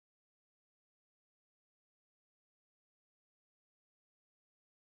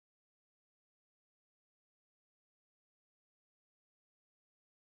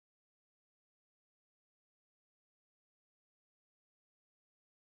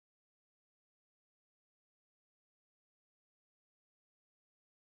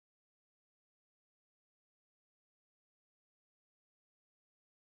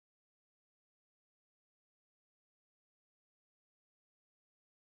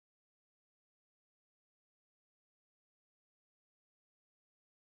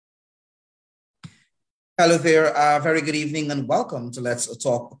Hello there. Very good evening and welcome to Let's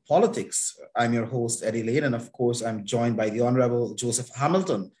Talk Politics. I'm your host, Eddy Layne, and of course, I'm joined by the Honorable Joseph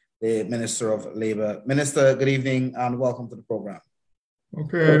Hamilton, the Minister of Labour. Minister, good evening and welcome to the program.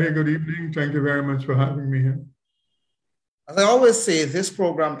 Okay, Eddy, good evening. Thank you very much for having me here. As I always say, this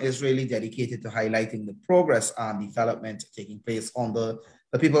program is really dedicated to highlighting the progress and development taking place under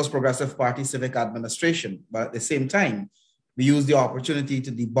the People's Progressive Party civic administration. But at the same time, we use the opportunity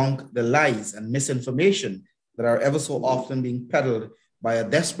to debunk the lies and misinformation that are ever so often being peddled by a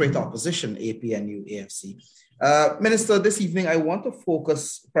desperate opposition, APNU, AFC. Minister, this evening, I want to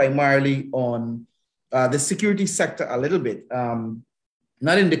focus primarily on the security sector a little bit,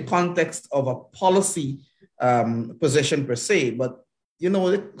 not in the context of a policy position per se, but,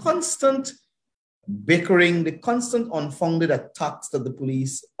 the constant bickering, the constant unfounded attacks that the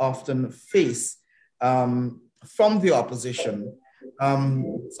police often face from the opposition.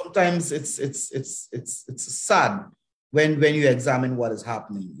 Sometimes it's sad when you examine what is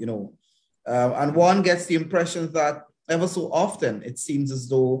happening, and one gets the impression that ever so often it seems as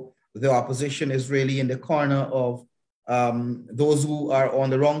though the opposition is really in the corner of those who are on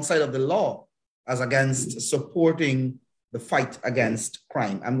the wrong side of the law as against supporting the fight against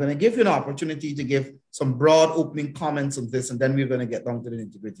crime. I'm going to give you an opportunity to give some broad opening comments on this, and then we're going to get down to the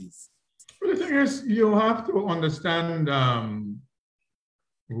nitty-gritties. Well, the thing is, you have to understand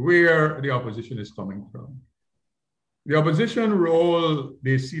where the opposition is coming from. The opposition role,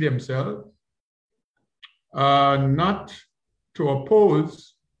 they see themselves not to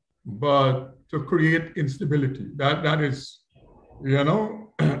oppose, but to create instability. That is,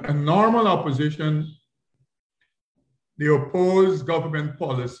 a normal opposition. They oppose government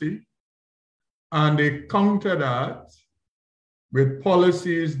policy and they counter that with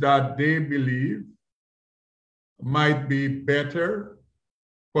policies that they believe might be better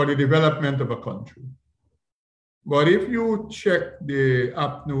for the development of a country. But if you check the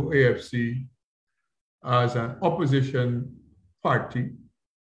APNU AFC as an opposition party,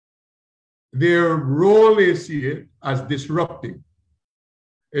 their role, they see it as disrupting.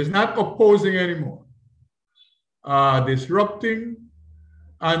 It's not opposing anymore. Disrupting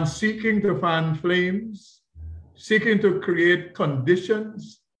and seeking to fan flames, seeking to create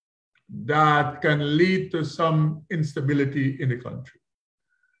conditions that can lead to some instability in the country.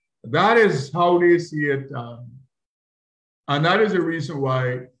 That is how they see it. And that is the reason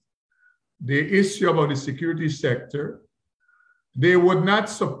why the issue about the security sector, they would not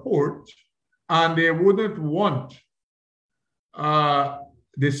support and they wouldn't want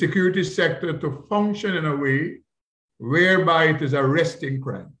the security sector to function in a way whereby it is arresting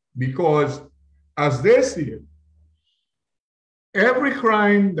crime. Because as they see it, every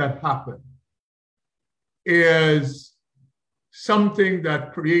crime that happens is something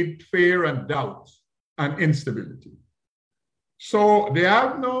that creates fear and doubt and instability. So they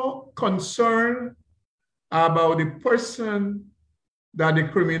have no concern about the person that the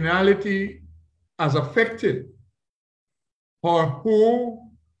criminality has affected or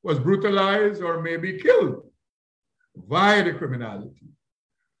who was brutalized or maybe killed via the criminality.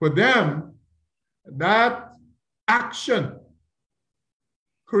 For them, that action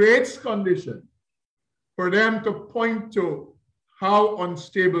creates conditions for them to point to how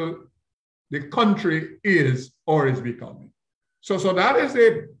unstable the country is or is becoming. So that is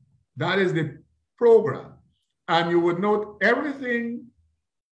the program. And you would note everything,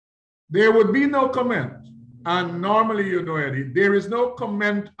 there would be no comment. And normally, Eddy, there is no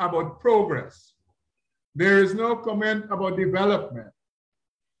comment about progress. There is no comment about development.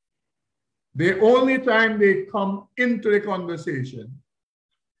 The only time they come into the conversation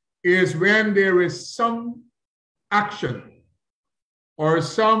is when there is some action or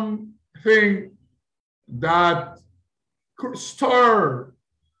something that could stir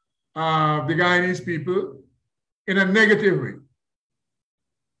the Guyanese people in a negative way.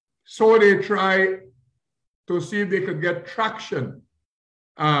 So they try to see if they could get traction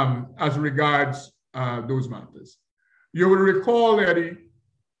as regards those matters. You will recall, Eddy,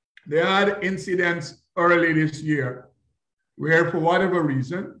 they had incidents early this year where, for whatever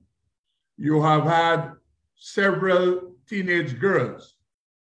reason, you have had several teenage girls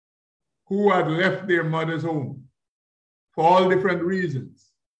who had left their mother's home for all different reasons.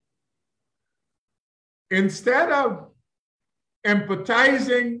 Instead of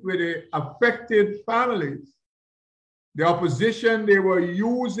empathizing with the affected families, the opposition, they were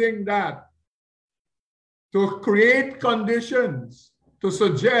using that to create conditions to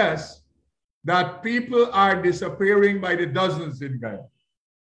suggest that people are disappearing by the dozens in Guyana.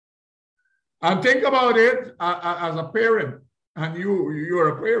 And think about it as a parent, and you're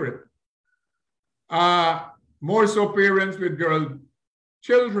a parent. more so parents with girl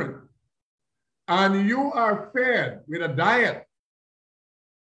children. And you are fed with a diet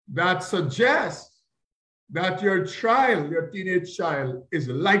that suggests that your child, your teenage child, is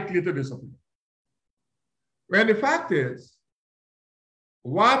likely to disappear. When the fact is,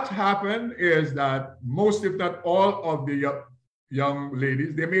 what happened is that most, if not all, of the young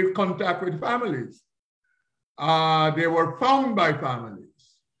ladies, they made contact with families. They were found by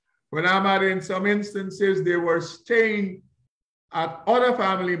families. When I'm at, in some instances, they were staying at other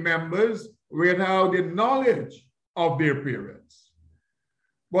family members without the knowledge of their parents.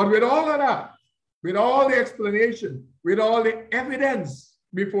 But with all of that, with all the explanation, with all the evidence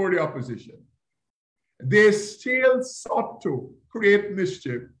before the opposition, they still sought to create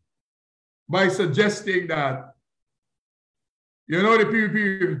mischief by suggesting that, you know, the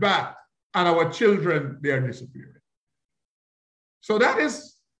PPP is back and our children, they are disappearing. So that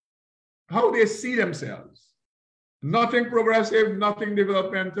is how they see themselves. Nothing progressive, nothing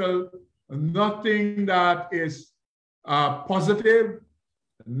developmental, nothing that is positive,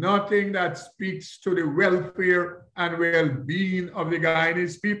 nothing that speaks to the welfare and well-being of the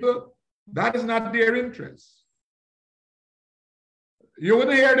Guyanese people. That is not their interest. You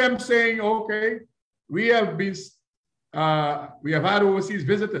would hear them saying, okay, we have had overseas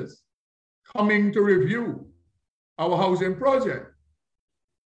visitors coming to review our housing project.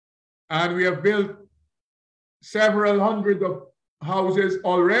 And we have built several hundred of houses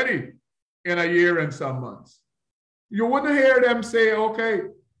already in a year and some months. You wouldn't hear them say, okay,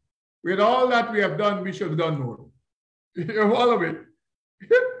 with all that we have done, we should have done more. All of it.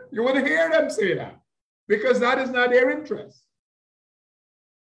 You wouldn't hear them say that because that is not their interest.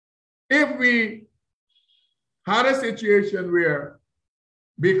 If we had a situation where,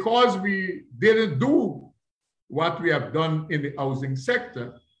 because we didn't do what we have done in the housing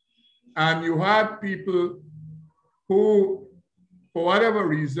sector, and you had people who, for whatever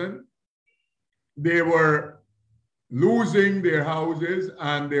reason, they were losing their houses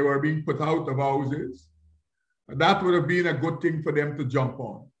and they were being put out of houses, that would have been a good thing for them to jump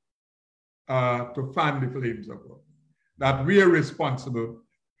on, to fan the flames of God. That we are responsible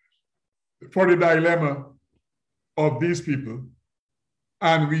for the dilemma of these people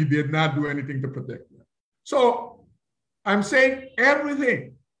and we did not do anything to protect them. So I'm saying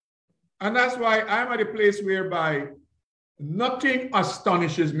everything. And that's why I'm at a place whereby nothing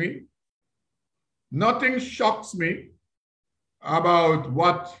astonishes me, nothing shocks me about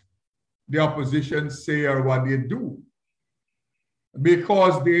what the opposition say or what they do.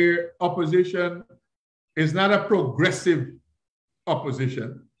 Because their opposition is not a progressive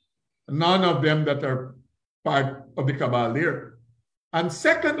opposition. None of them that are part of the cabal there. And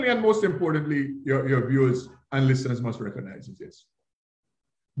secondly, and most importantly, your viewers and listeners must recognize this.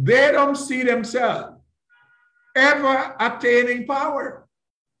 They don't see themselves ever attaining power.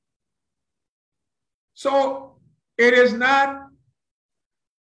 So it is not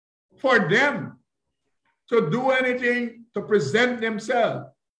for them to do anything to present themselves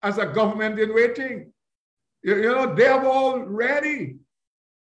as a government in waiting. You know, they have already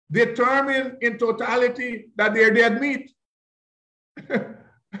determined in totality that they're dead meat.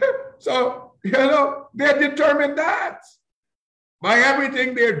 So, you know, they determined that. By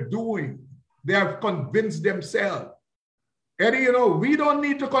everything they're doing, they have convinced themselves. Eddy, you know, we don't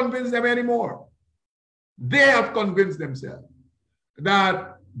need to convince them anymore. They have convinced themselves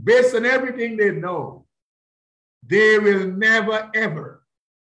that based on everything they know, they will never, ever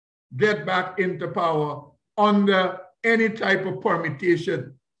get back into power under any type of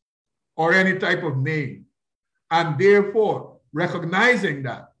permutation or any type of name. And therefore, recognizing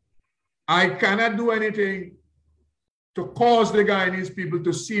that, I cannot do anything to cause the Guyanese people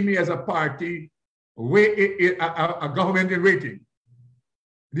to see me as a party, a government in waiting.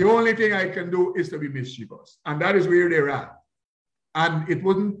 The only thing I can do is to be mischievous. And that is where they're at. And it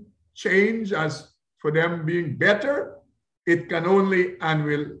wouldn't change as for them being better. It can only and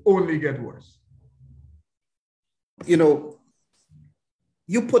will only get worse. You know,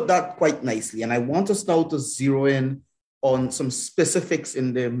 you put that quite nicely. And I want us now to zero in on some specifics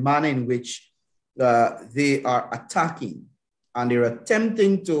in the manner in which they are attacking and they're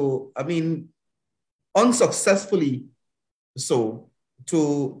attempting to, I mean, unsuccessfully so,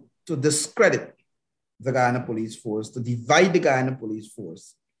 to discredit the Guyana Police Force, to divide the Guyana Police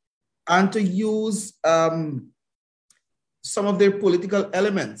Force, and to use some of their political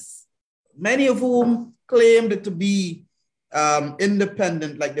elements, many of whom claimed to be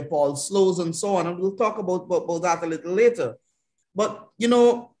independent, like the Paul Slows and so on. And we'll talk about that a little later. But, you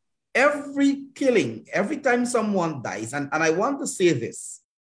know, every killing, every time someone dies, and I want to say this,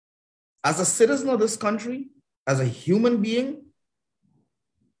 as a citizen of this country, as a human being,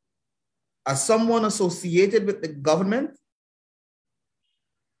 as someone associated with the government,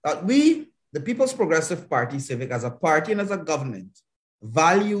 that we, the People's Progressive Party Civic, as a party and as a government,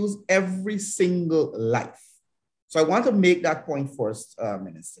 values every single life. So I want to make that point first,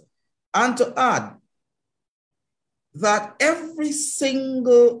 Minister. And to add that every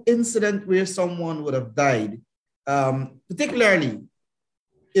single incident where someone would have died, particularly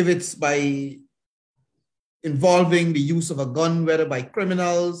if it's by involving the use of a gun, whether by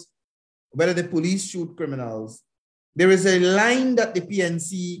criminals, whether the police shoot criminals, there is a line that the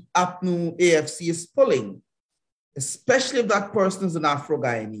PNC, APNU, AFC is pulling, especially if that person is an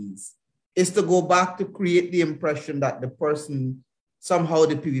Afro-Guyanese, is to go back to create the impression that the person, somehow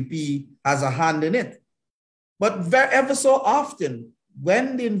the PPP has a hand in it. But ever so often,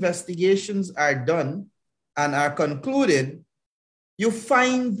 when the investigations are done and are concluded, you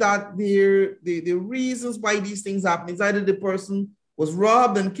find that the reasons why these things happen is either the person was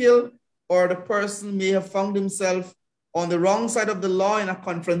robbed and killed, or the person may have found himself on the wrong side of the law in a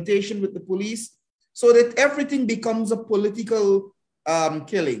confrontation with the police, so that everything becomes a political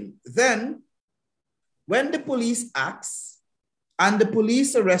killing. Then, when the police acts and the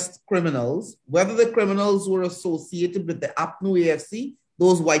police arrest criminals, whether the criminals were associated with the APNU AFC,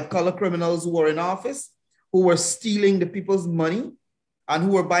 those white-collar criminals who were in office, who were stealing the people's money, and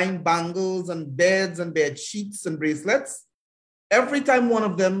who were buying bangles and beds and bed sheets and bracelets, every time one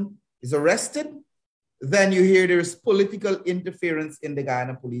of them is arrested, then you hear there's political interference in the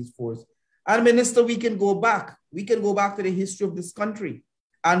Guyana police force. And Minister, we can go back. We can go back to the history of this country,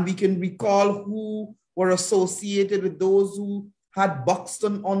 and we can recall who were associated with those who had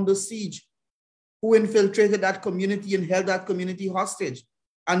Buxton under siege, who infiltrated that community and held that community hostage.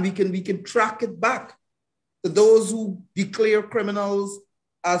 And we can track it back to those who declare criminals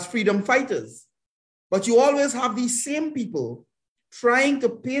as freedom fighters. But you always have these same people trying to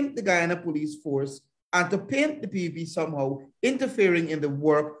paint the Guyana police force and to paint the PPP somehow interfering in the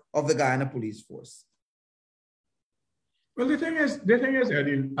work of the Guyana police force. Well, the thing is,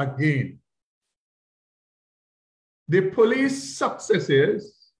 Eddy, again, the police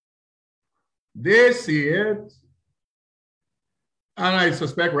successes, they see it, and I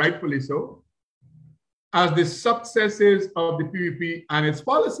suspect rightfully so, as the successes of the PPP and its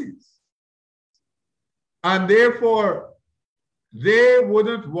policies. And therefore, they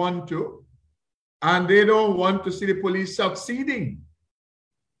wouldn't want to, and they don't want to see the police succeeding,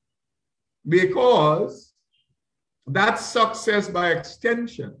 because that success by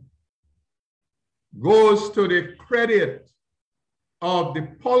extension goes to the credit of the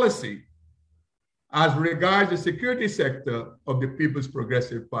policy as regards the security sector of the People's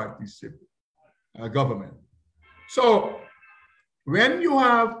Progressive Party government. So when you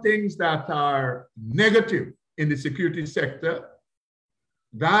have things that are negative in the security sector,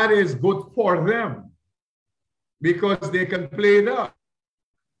 that is good for them because they can play it up.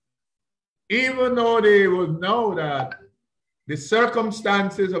 Even though they will know that the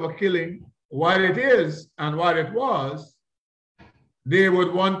circumstances of a killing, what it is and what it was, they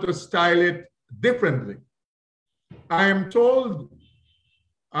would want to style it differently. I am told,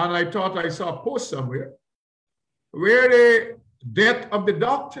 and I thought I saw a post somewhere, where the death of the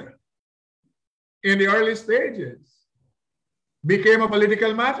doctor in the early stages became a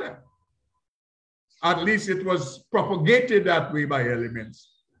political matter. At least it was propagated that way by elements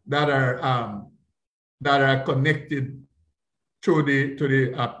that are connected to the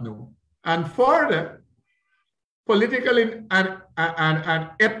APNU. And further, political and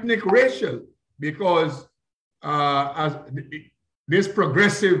ethnic racial, because as this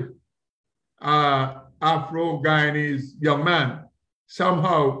progressive Afro-Guyanese young man,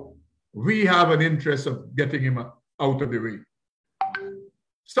 somehow we have an interest of getting him out of the way.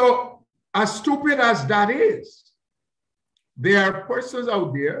 So as stupid as that is, there are persons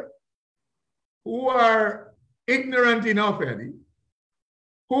out there who are ignorant enough, Eddy,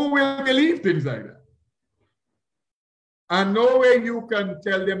 who will believe things like that. And no way you can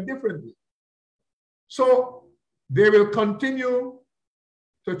tell them differently. So they will continue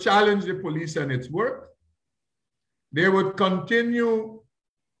to challenge the police and its work. They would continue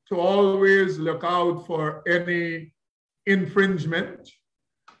to always look out for any infringement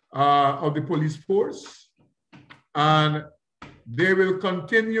of the police force. And they will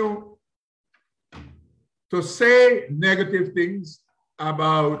continue to say negative things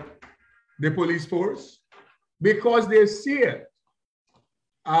about the police force because they see it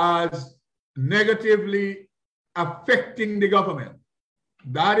as negatively affecting the government.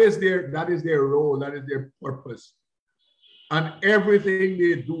 That is their role, that is their purpose. and everything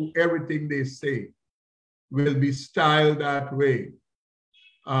they do, everything they say will be styled that way.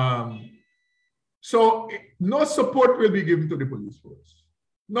 So no support will be given to the police force,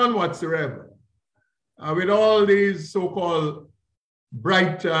 none whatsoever. With all these so-called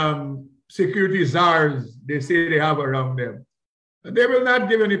bright security czars they say they have around them, they will not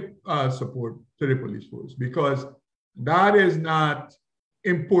give any support to the police force because that is not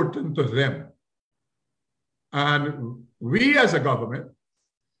important to them. And we as a government,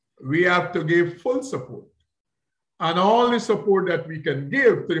 we have to give full support and all the support that we can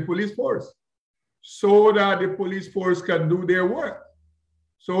give to the police force so that the police force can do their work,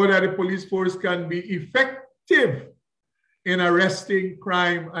 so that the police force can be effective in arresting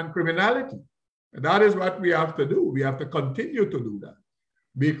crime and criminality. And that is what we have to do. We have to continue to do that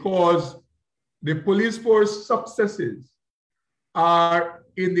because the police force successes are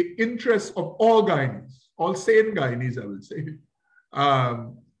in the interest of all Guyanese, all sane Guyanese, I will say,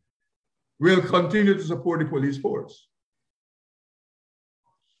 will continue to support the police force.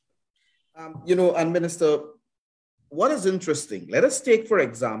 And Minister, what is interesting, let us take, for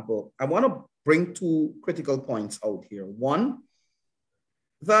example, I want to bring two critical points out here. One,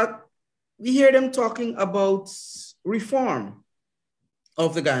 that we hear them talking about reform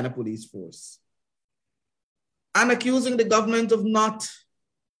of the Guyana police force and accusing the government of not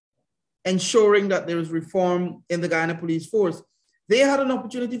ensuring that there is reform in the Guyana police force. They had an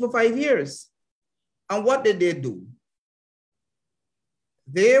opportunity for 5 years. And what did they do?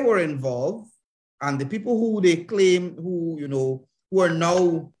 They were involved, and the people who they claim, who are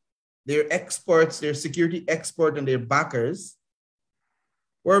now their experts, their security expert and their backers,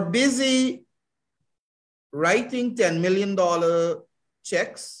 were busy writing $10 million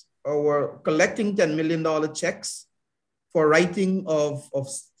checks or were collecting $10 million checks for writing of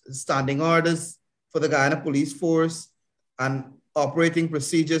standing orders for the Guyana police force and operating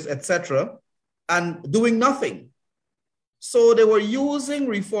procedures, etc., and doing nothing. So they were using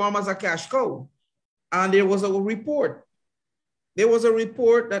reform as a cash cow. And there was a report. There was a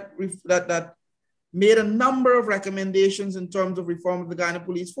report that made a number of recommendations in terms of reform of the Guyana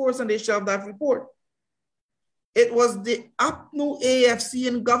police force, and they shelved that report. It was the APNU AFC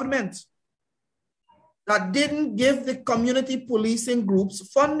in government that didn't give the community policing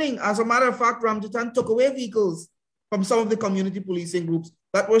groups funding. As a matter of fact, Ramjitan took away vehicles from some of the community policing groups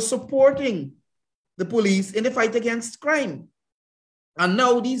that were supporting the police in the fight against crime. And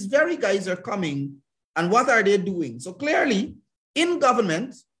now these very guys are coming, and what are they doing? So clearly, in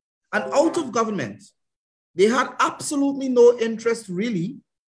government and out of government, they had absolutely no interest really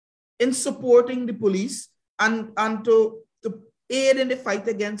in supporting the police and to aid in the fight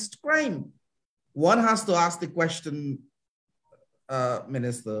against crime. One has to ask the question,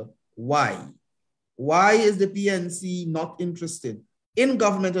 Minister, why? Why is the PNC not interested in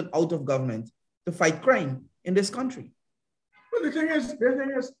government and out of government to fight crime in this country? Well, the thing is,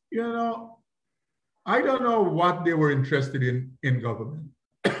 I don't know what they were interested in government,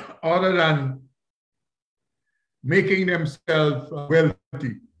 other than making themselves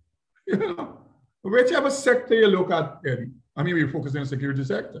wealthy. Whichever sector you look at, Eddie, I mean, we're focusing on the security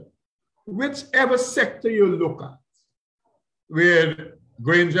sector. Whichever sector you look at, where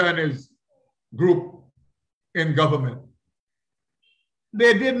Granger and his group in government,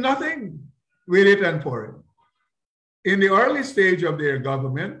 they did nothing with it and for it. In the early stage of their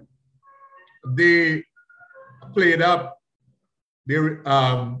government, they played up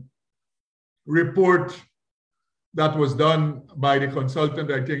the report that was done by the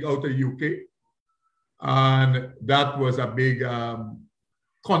consultant, I think, out of UK. And that was a big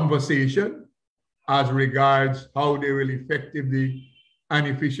conversation as regards how they will effectively and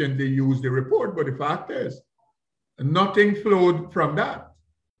efficiently use the report. But the fact is, nothing flowed from that.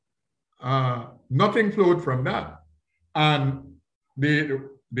 Nothing flowed from that. And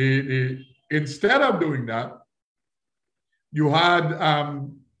instead of doing that, you had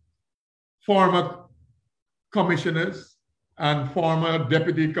former commissioners and former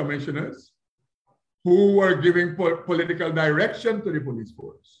deputy commissioners who were giving political direction to the police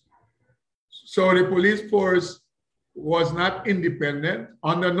force. So the police force was not independent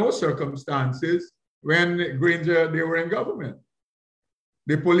under no circumstances when Granger, they were in government.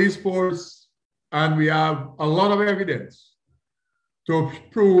 The police force, and we have a lot of evidence to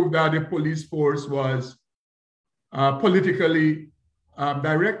prove that the police force was politically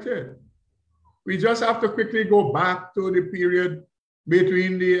directed. We just have to quickly go back to the period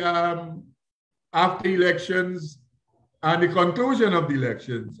between the after elections and the conclusion of the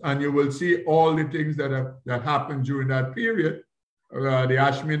elections, and you will see all the things that happened during that period, the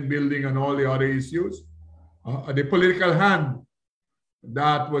Ashman building and all the other issues. the political hand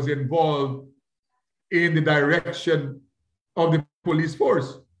that was involved in the direction of the police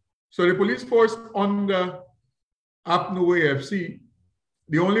force. So the police force under APNU AFC,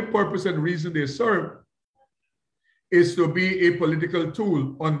 the only purpose and reason they serve is to be a political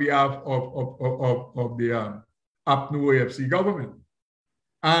tool on behalf of the APNU AFC government.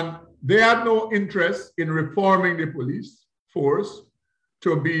 And they had no interest in reforming the police force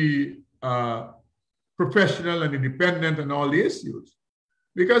to be professional and independent on all the issues.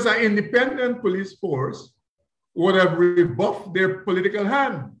 Because an independent police force would have rebuffed their political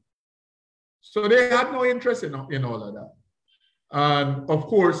hand. So they had no interest in all of that. And of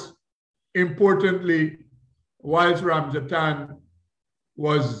course, importantly, whilst Ramjatan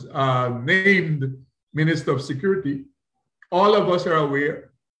was named Minister of Security, all of us are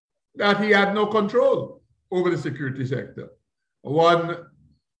aware that he had no control over the security sector. One,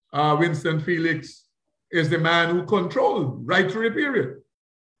 Winston Felix, is the man who controlled, right through the period,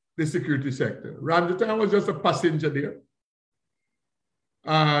 the security sector. Ramjatan was just a passenger there.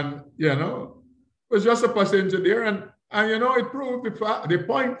 And, you know, was just a passenger there. And you know, it proved the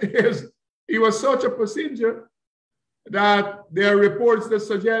point is he was such a passenger that there are reports that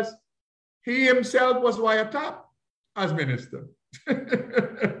suggest he himself was wiretapped as minister.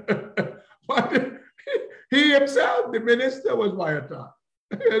 But he himself, the minister, was wiretapped.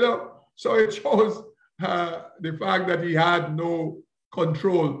 You know, so it shows the fact that he had no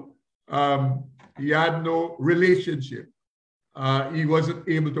control. He had no relationship. He wasn't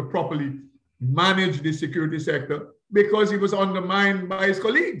able to properly manage the security sector because he was undermined by his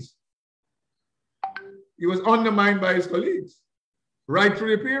colleagues. He was undermined by his colleagues right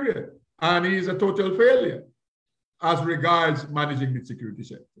through the period. And he is a total failure as regards managing the security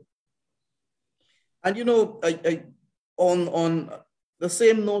sector. And you know, on the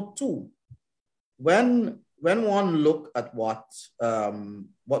same note too, when one look at what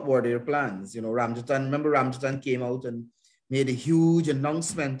were their plans, you know, remember Ramjatan came out and made a huge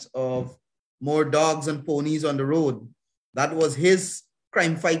announcement of more dogs and ponies on the road. That was his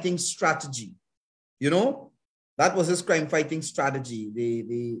crime fighting strategy. You know, that was his crime fighting strategy.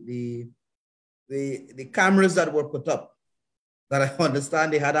 The cameras that were put up, that I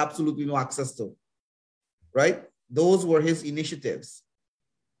understand they had absolutely no access to, right? Those were his initiatives,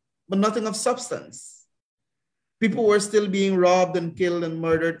 but nothing of substance. People were still being robbed and killed and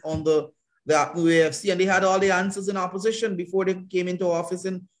murdered on the AFC, and they had all the answers in opposition before they came into office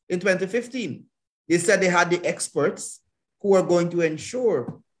in 2015. They said they had the experts who were going to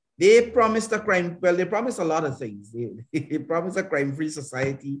ensure. They promised they promised a lot of things. They promised a crime-free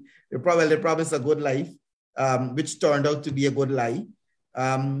society. They promised a good life, which turned out to be a good lie.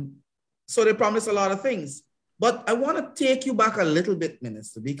 So they promised a lot of things. But I want to take you back a little bit,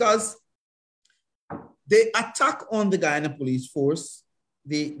 Minister, because the attack on the Guyana police force,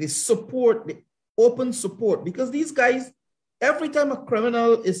 the support, the open support, because these guys, every time a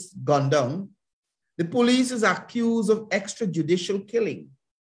criminal is gunned down, the police is accused of extrajudicial killing.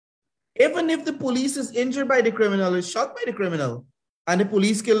 Even if the police is injured by the criminal, is shot by the criminal, and the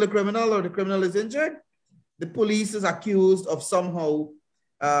police kill the criminal or the criminal is injured, the police is accused of somehow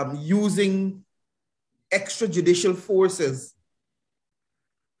using extrajudicial forces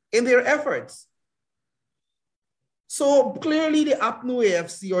in their efforts. So clearly the APNU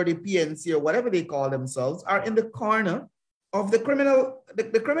AFC or the PNC or whatever they call themselves are in the corner of the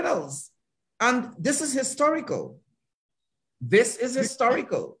criminals. And this is historical. This is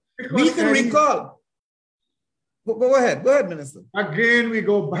historical. We can recall. Go ahead, Minister. Again, we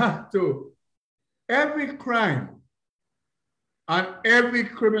go back to every crime and every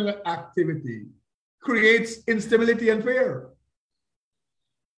criminal activity creates instability and fear.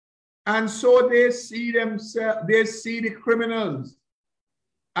 And so they see the criminals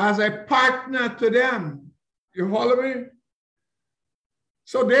as a partner to them. You follow me?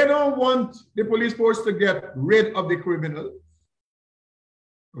 So they don't want the police force to get rid of the criminals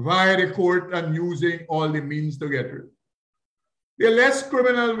via the court and using all the means to get rid. The less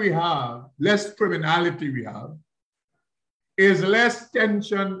criminal we have, less criminality we have, is less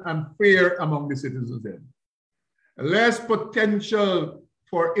tension and fear among the citizens then. Less potential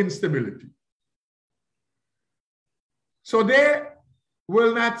for instability. So they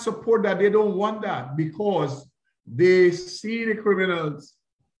will not support that. They don't want that because they see the criminals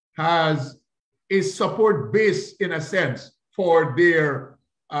as a support base, in a sense, for their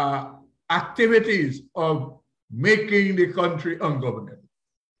activities of making the country ungovernable.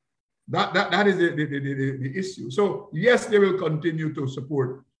 That is the issue. So yes, they will continue to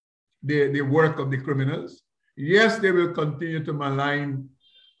support the work of the criminals. Yes, they will continue to malign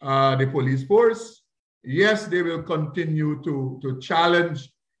the police force. yes, they will continue to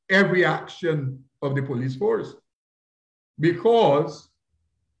challenge every action of the police force, because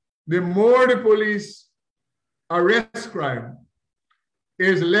the more the police arrest crime,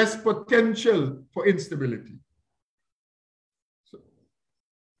 is less potential for instability.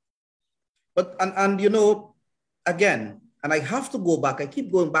 But, and you know, again, and I have to go back, I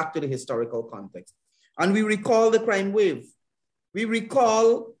keep going back to the historical context. And we recall the crime wave. We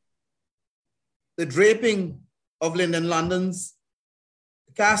recall the draping of Lyndon London's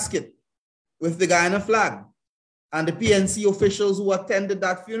casket with the Guyana flag, and the PNC officials who attended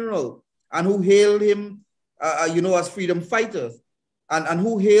that funeral and who hailed him, you know, as freedom fighters, and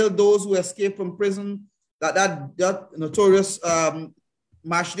who hailed those who escaped from prison, that notorious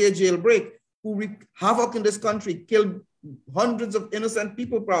March Day jailbreak, who wreaked havoc in this country, killed hundreds of innocent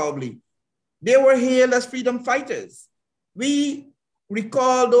people probably. They were hailed as freedom fighters. We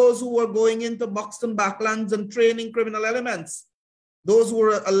recall those who were going into Buxton backlands and training criminal elements, those who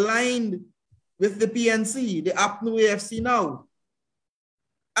were aligned with the PNC, the APNU AFC now.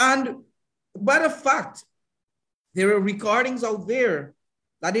 And by the fact, there are recordings out there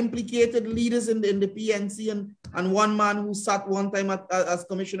that implicated leaders in the PNC, and one man who sat one time as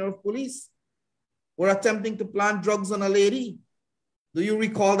commissioner of police were attempting to plant drugs on a lady. Do you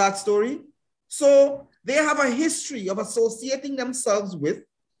recall that story? So they have a history of associating themselves with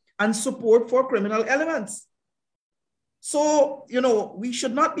and support for criminal elements. So, you know, we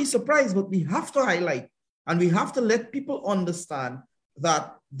should not be surprised, but we have to highlight and we have to let people understand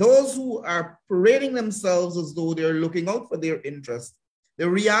that those who are parading themselves as though they're looking out for their interests, the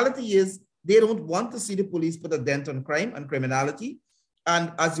reality is they don't want to see the police put a dent on crime and criminality.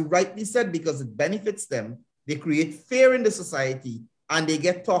 And as you rightly said, because it benefits them, they create fear in the society and they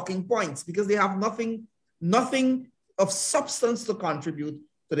get talking points because they have nothing of substance to contribute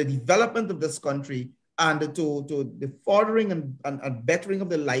to the development of this country and to the furthering and bettering of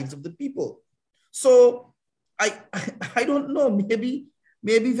the lives of the people. So I don't know, maybe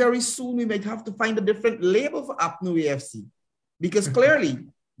very soon we might have to find a different label for APNU AFC, because clearly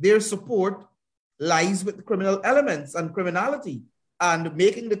their support lies with the criminal elements and criminality and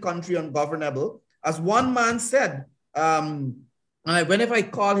making the country ungovernable. As one man said, whenever I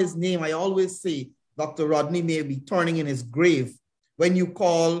call his name, I always say, Dr. Rodney may be turning in his grave when you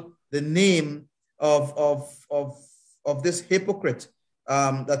call the name of this hypocrite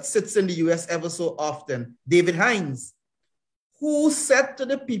that sits in the US ever so often, David Hines, who said to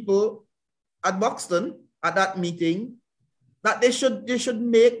the people at Buxton at that meeting that they should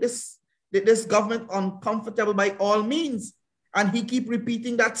make this government uncomfortable by all means. And he keep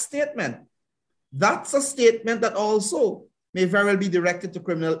repeating that statement. That's a statement that also may very well be directed to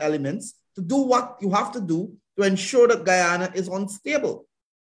criminal elements to do what you have to do to ensure that Guyana is unstable.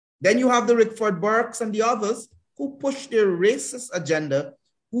 Then you have the Rickford Burkes and the others who push their racist agenda,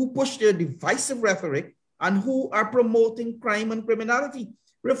 who push their divisive rhetoric, and who are promoting crime and criminality.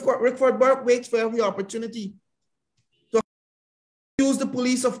 Rickford Burke waits for every opportunity to accuse the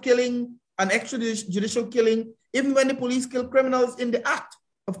police of killing an extrajudicial killing, even when the police kill criminals in the act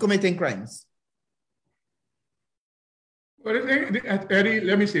of committing crimes. Well, Eddy,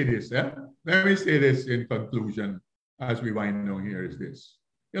 let me say this. Yeah? Let me say this in conclusion as we wind down here is this.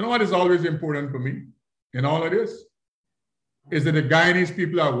 You know what is always important for me in all of this? Is that the Guyanese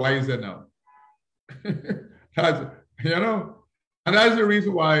people are wiser now. You know, and that's the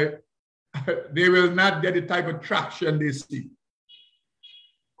reason why they will not get the type of traction they see.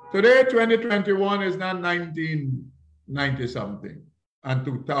 Today, 2021 is not 1990 something and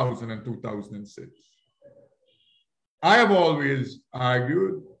 2000 and 2006. I have always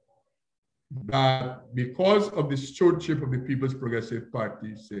argued that because of the stewardship of the People's Progressive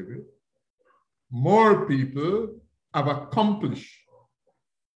Party, more people have accomplished.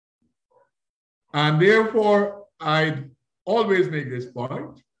 And therefore, I always make this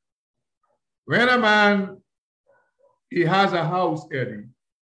point. When a man, he has a house, Eddy,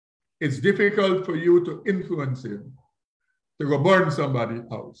 it's difficult for you to influence him to go burn somebody's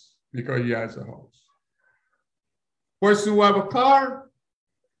house because he has a house. Person who have a car,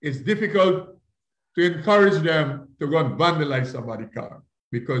 it's difficult to encourage them to go and vandalize somebody's car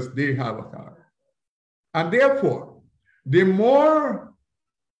because they have a car. And therefore, the more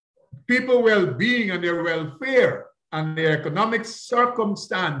people well-being and their welfare and their economic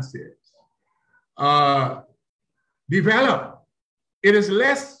circumstances develop, it is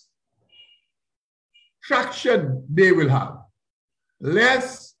less traction they will have.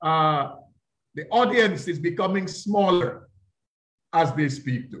 Less, the audience is becoming smaller as they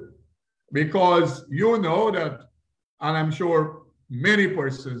speak to. Because you know that, and I'm sure many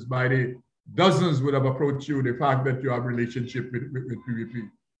persons by the dozens would have approached you, the fact that you have a relationship with PVP,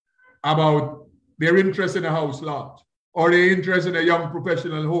 about their interest in a house lot, or their interest in a young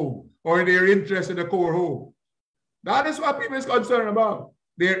professional home, or their interest in a core home. That is what people is concerned about.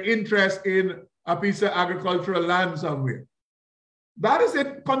 Their interest in a piece of agricultural land somewhere. That is a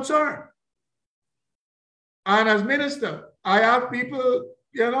concern. And as minister, I have people,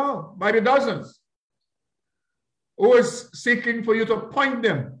 by the dozens, who is seeking for you to point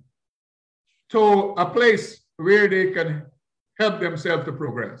them to a place where they can help themselves to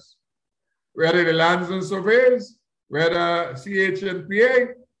progress. Whether the lands and surveys, whether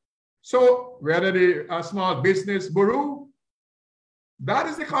CHNPA, so whether the small business bureau, that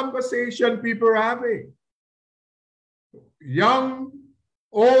is the conversation people are having. Young,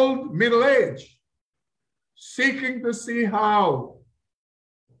 old, middle-aged, seeking to see how,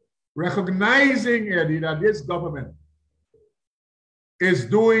 recognizing, Eddie, that this government is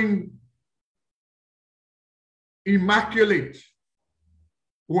doing immaculate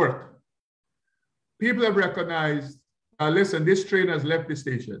work. People have recognized, listen, this train has left the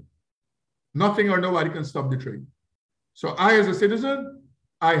station. Nothing or nobody can stop the train. So I, as a citizen,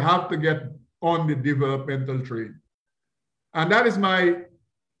 I have to get on the developmental train. And that is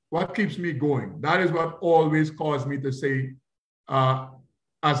what keeps me going. That is what always caused me to say,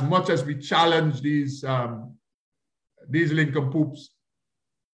 as much as we challenge these lincompoops,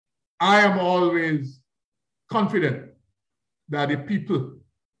 I am always confident that the people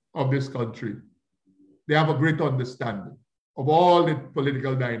of this country, they have a great understanding of all the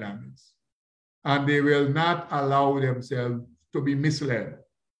political dynamics, and they will not allow themselves to be misled.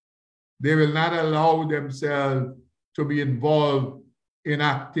 They will not allow themselves to be involved in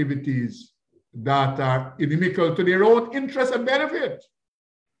activities that are inimical to their own interest and benefit.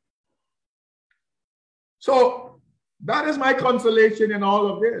 So that is my consolation in all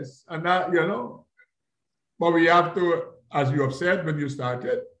of this. And that, but we have to, as you have said when you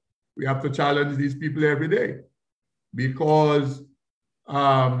started, we have to challenge these people every day, because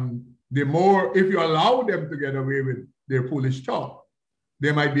the more, if you allow them to get away with their foolish talk,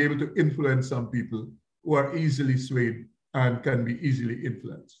 they might be able to influence some people who are easily swayed and can be easily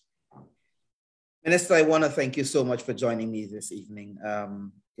influenced. Minister, I want to thank you so much for joining me this evening,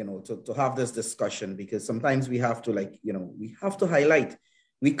 to have this discussion, because sometimes we have to we have to highlight,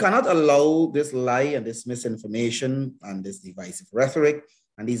 we cannot allow this lie and this misinformation and this divisive rhetoric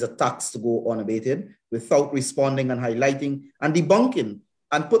and these attacks to go unabated without responding and highlighting and debunking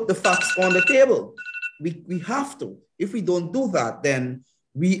and put the facts on the table. We have to. If we don't do that, then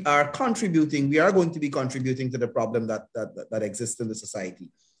we are going to be contributing to the problem that exists in the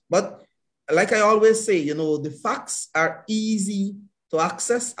society. But like I always say, the facts are easy to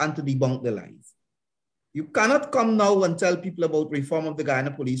access and to debunk the lies. You cannot come now and tell people about reform of the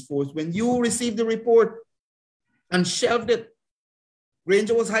Guyana Police Force when you received the report and shelved it.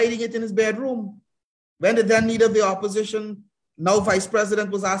 Granger was hiding it in his bedroom. When the then leader of the opposition, now vice president,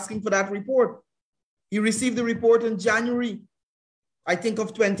 was asking for that report. He received the report in January, I think,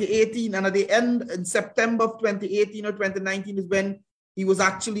 of 2018. And at the end, in September of 2018 or 2019 is when he was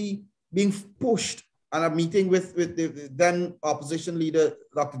actually being pushed on a meeting with the then opposition leader,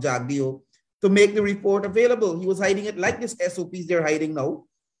 Dr. Jagdeo, to make the report available. He was hiding it like this SOPs they're hiding now.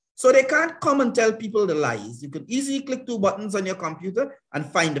 So they can't come and tell people the lies. You can easily click 2 buttons on your computer and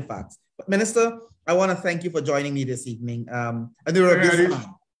find the facts. But Minister, I want to thank you for joining me this evening. And there were a good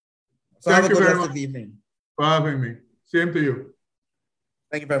time. So have a good rest of the evening. For having me. Same to you.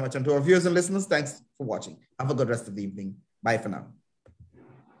 Thank you very much. And to our viewers and listeners, thanks for watching. Have a good rest of the evening. Bye for now.